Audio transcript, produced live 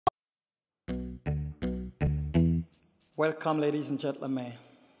Welcome, ladies and gentlemen.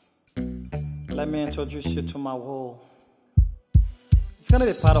 Let me introduce you to my world. It's gonna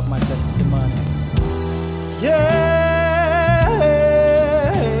be part of my testimony. Yeah.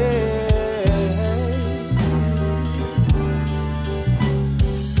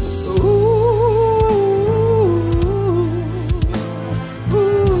 Ooh.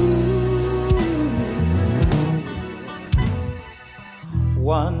 Ooh.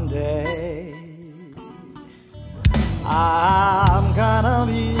 One day I'm gonna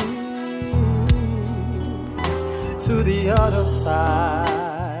be to the other side.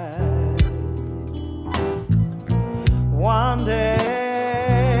 One day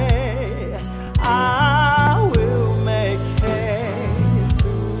I will make it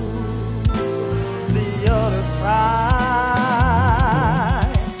to the other side.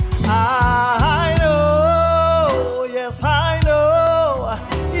 I know, yes I know,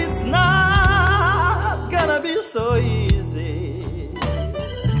 it's not gonna be so easy.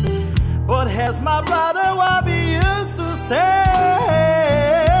 But as my brother Wabi used to say,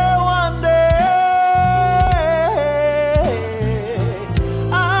 one day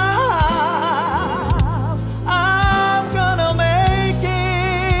I'm gonna make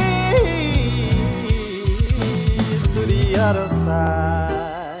it to the other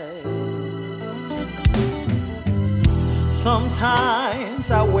side.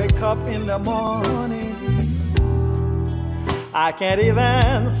 Sometimes I wake up in the morning, I can't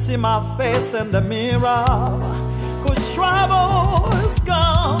even see my face in the mirror, 'cause troubles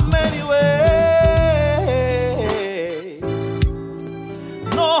come anyway.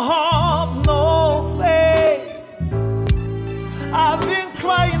 No hope, no faith. I've been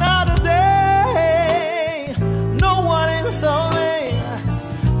crying out a day, no one is on me,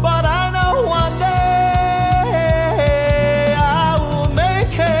 but I know one day I will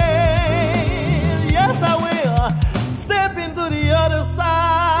make it. Yes, I will. Step into the other side.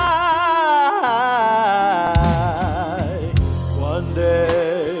 One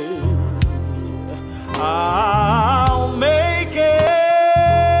day I'll make it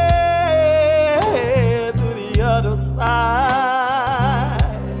to the other side.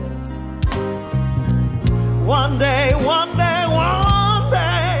 One day, one day, one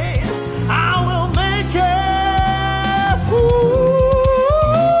day I will make it. Ooh,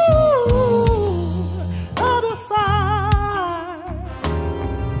 other side.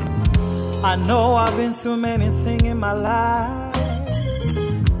 I know I've been through many things in my life.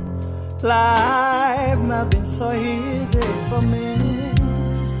 Life not been so easy for me.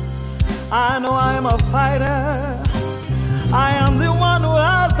 I know I am a fighter. I am the one who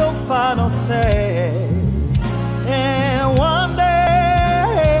has the final say. And one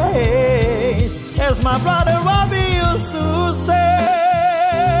day, as my brother Robbie used to say,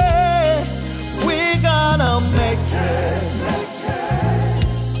 we're gonna make it.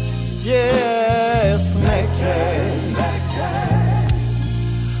 Yes, make it.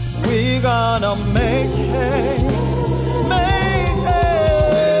 We're gonna make it. Make it.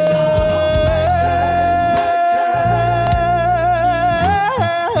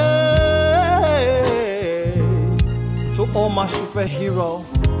 To all my superhero,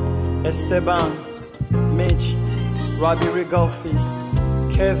 Esteban, Mitch, Robbie Rigolfi,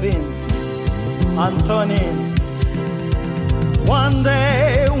 Kevin, Anthony. One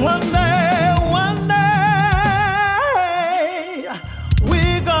day,